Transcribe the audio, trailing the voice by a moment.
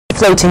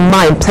floating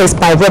mine placed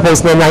by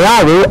rebels near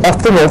Nayaru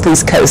off the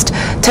northeast coast.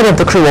 10 of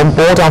the crew on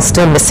board are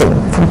still missing.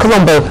 From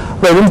Colombo,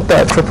 Roland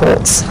Burke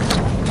reports.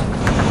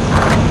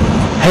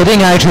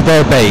 Heading out of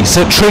their base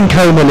at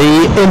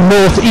Trincomalee in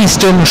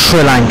northeastern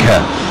Sri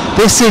Lanka.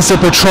 This is a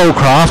patrol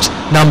craft,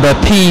 number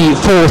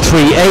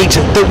P438,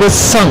 that was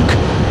sunk.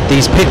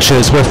 These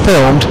pictures were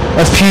filmed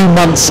a few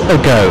months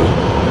ago.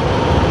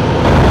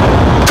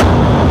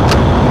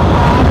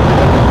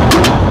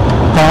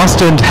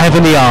 Fast and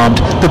heavily armed,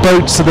 the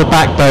boats are the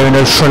backbone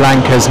of Sri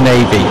Lanka's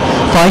navy,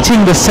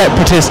 fighting the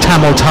separatist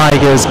Tamil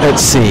Tigers at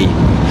sea.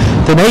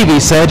 The Navy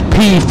said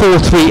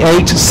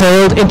P438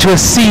 sailed into a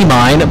sea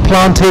mine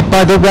planted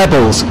by the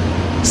rebels.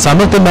 Some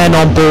of the men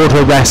on board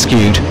were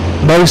rescued.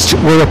 Most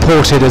were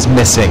reported as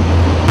missing.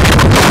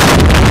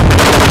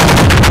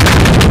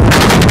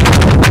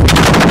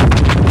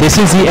 This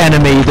is the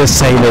enemy the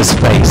sailors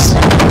face.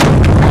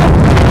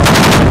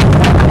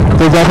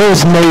 The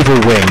rebels' naval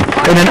wing.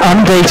 In an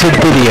undated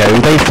video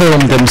they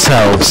filmed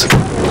themselves.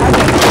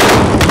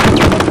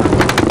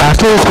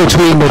 Battles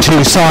between the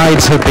two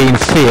sides have been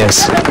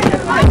fierce.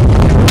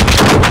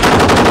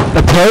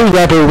 A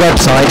pro-rebel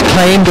website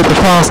claimed that the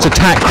fast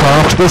attack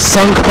craft was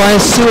sunk by a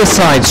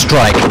suicide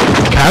strike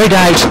carried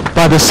out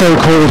by the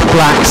so-called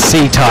Black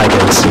Sea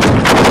Tigers.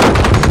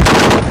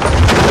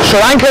 Sri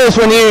Lanka's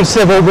renewed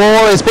civil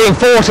war is being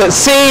fought at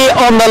sea,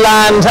 on the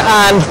land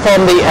and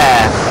from the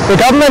air.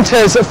 The government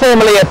has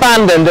formally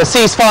abandoned a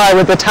ceasefire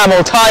with the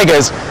Tamil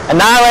Tigers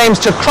and now aims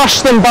to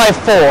crush them by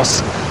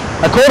force.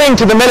 According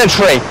to the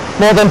military,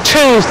 more than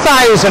 2,000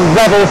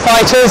 rebel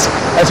fighters,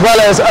 as well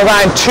as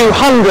around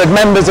 200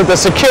 members of the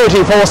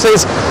security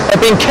forces, have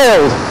been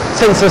killed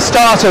since the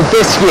start of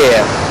this year.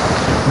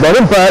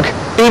 Roland Burke,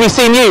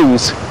 BBC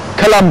News,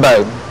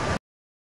 Colombo.